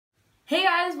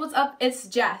guys, what's up? It's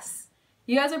Jess.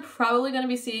 You guys are probably going to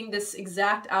be seeing this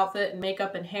exact outfit and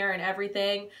makeup and hair and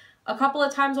everything a couple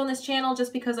of times on this channel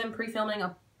just because I'm pre-filming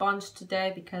a bunch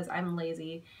today because I'm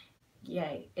lazy.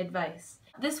 Yay, advice.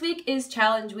 This week is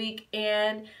challenge week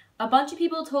and a bunch of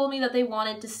people told me that they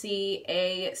wanted to see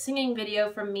a singing video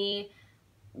from me.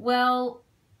 Well,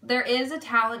 there is a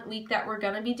talent week that we're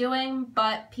gonna be doing,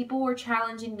 but people were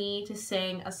challenging me to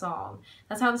sing a song.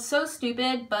 That sounds so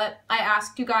stupid, but I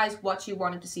asked you guys what you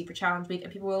wanted to see for challenge week,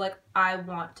 and people were like, I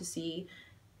want to see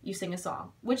you sing a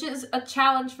song, which is a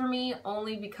challenge for me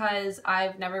only because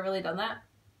I've never really done that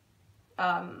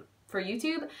for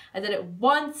YouTube. I did it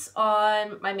once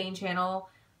on my main channel,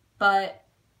 but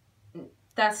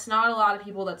that's not a lot of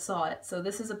people that saw it, so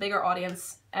this is a bigger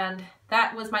audience, and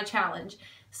that was my challenge.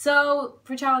 So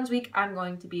for challenge week, I'm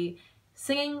going to be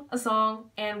singing a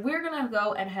song, and we're gonna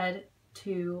go and head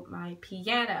to my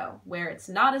piano, where it's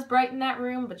not as bright in that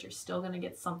room, but you're still gonna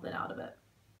get something out of it.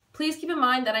 Please keep in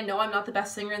mind that I know I'm not the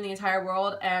best singer in the entire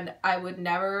world, and I would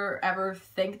never ever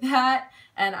think that,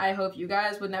 and I hope you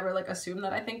guys would never assume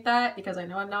that I think that, because I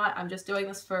know I'm not. I'm just doing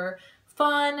this for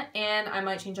fun, and I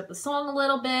might change up the song a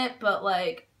little bit, but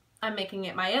I'm making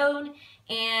it my own,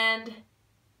 and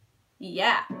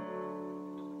yeah.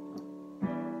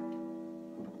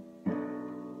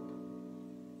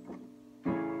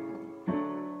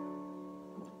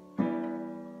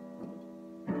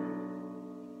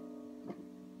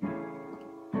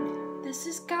 This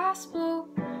is gospel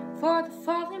for the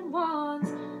fallen ones,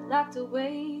 locked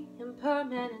away in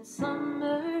permanent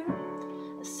slumber,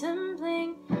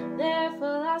 assembling their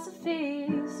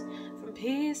philosophies from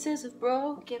pieces of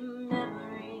broken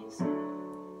memories.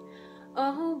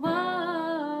 Oh,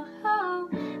 whoa, oh,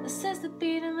 this is the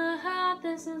beat of my heart,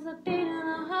 this is the beat of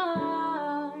my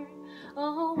heart.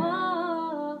 Oh,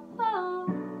 whoa, oh.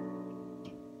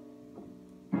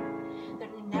 Their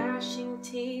gnashing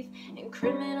teeth and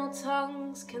criminal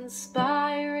tongues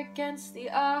conspire against the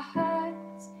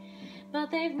odds, but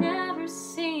they've never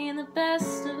seen the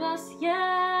best of us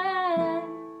yet.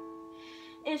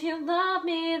 If you love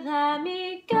me, let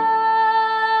me go.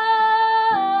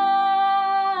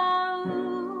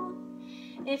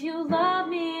 If you love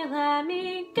me, let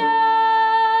me go.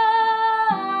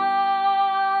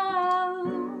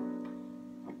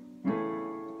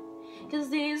 'Cause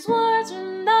these words are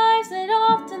knives that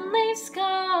often leave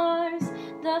scars,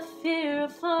 the fear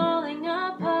of falling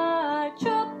apart.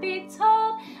 Truth be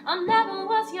told, I never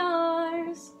was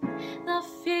yours. The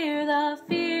fear of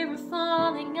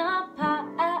falling apart.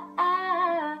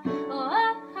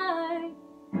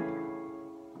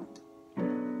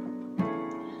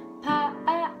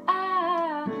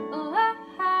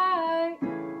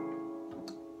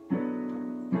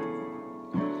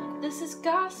 This is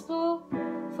gospel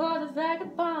for the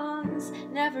vagabonds,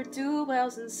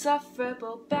 never-do-wells,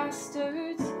 insufferable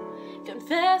bastards,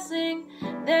 confessing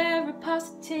their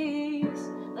apostasy,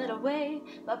 led away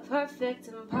by perfect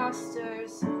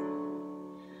imposters.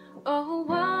 Oh,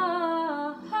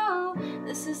 whoa, oh,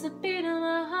 this is the beat of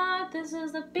my heart, this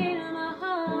is the beat of my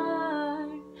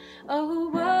heart. Oh,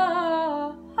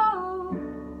 whoa, oh.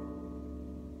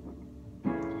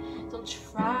 Don't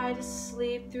try to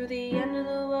sleep through the end of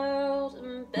the world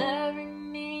and bury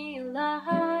me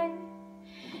alive,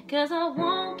 'cause I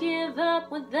won't give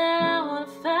up without a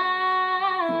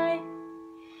fight.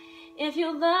 If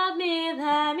you love me,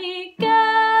 let me go.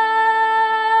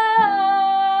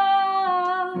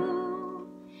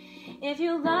 If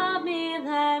you love me,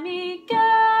 let me go.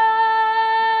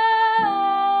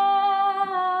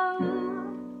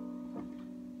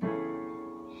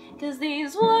 'Cause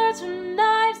these words are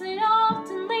knives that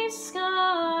often leave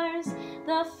scars,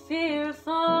 the fear of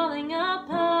falling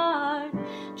apart.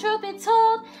 Truth be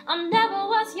told, I never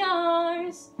was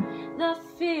yours. The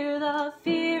fear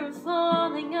of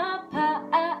falling apart.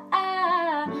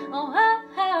 Oh, heart.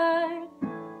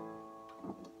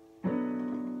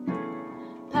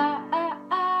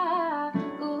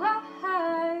 Ooh, heart.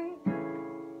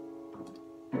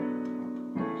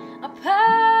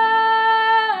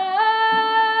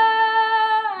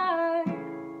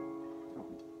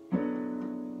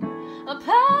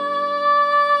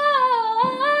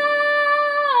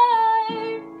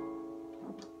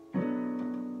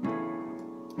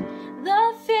 The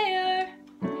fear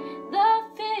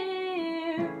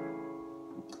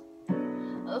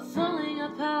of falling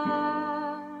apart.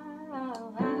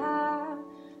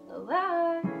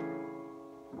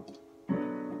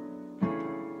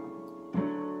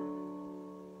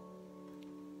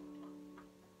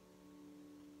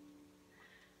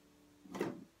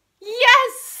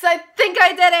 Yes! I think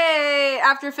I did it!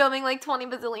 After filming 20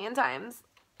 bazillion times.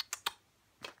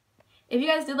 If you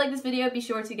guys did like this video, be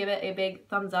sure to give it a big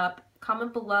thumbs up.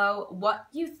 Comment below what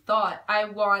you thought. I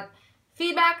want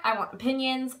feedback, I want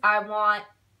opinions, I want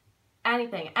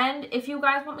anything. And if you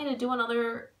guys want me to do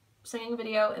another singing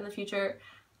video in the future,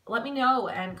 let me know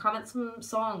and comment some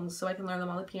songs so I can learn them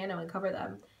on the piano and cover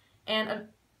them. And of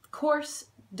course,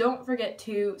 don't forget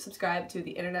to subscribe to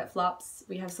the Internet Flops.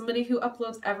 We have somebody who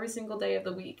uploads every single day of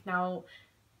the week. Now,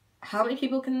 how many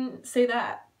people can say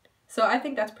that? So I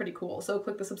think that's pretty cool. So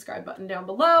click the subscribe button down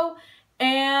below.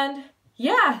 And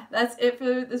yeah, that's it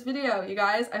for this video, you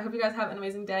guys. I hope you guys have an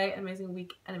amazing day, an amazing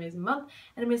week, an amazing month,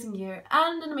 an amazing year,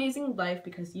 and an amazing life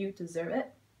because you deserve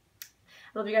it.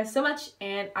 I love you guys so much,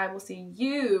 and I will see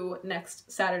you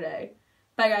next Saturday.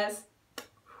 Bye, guys.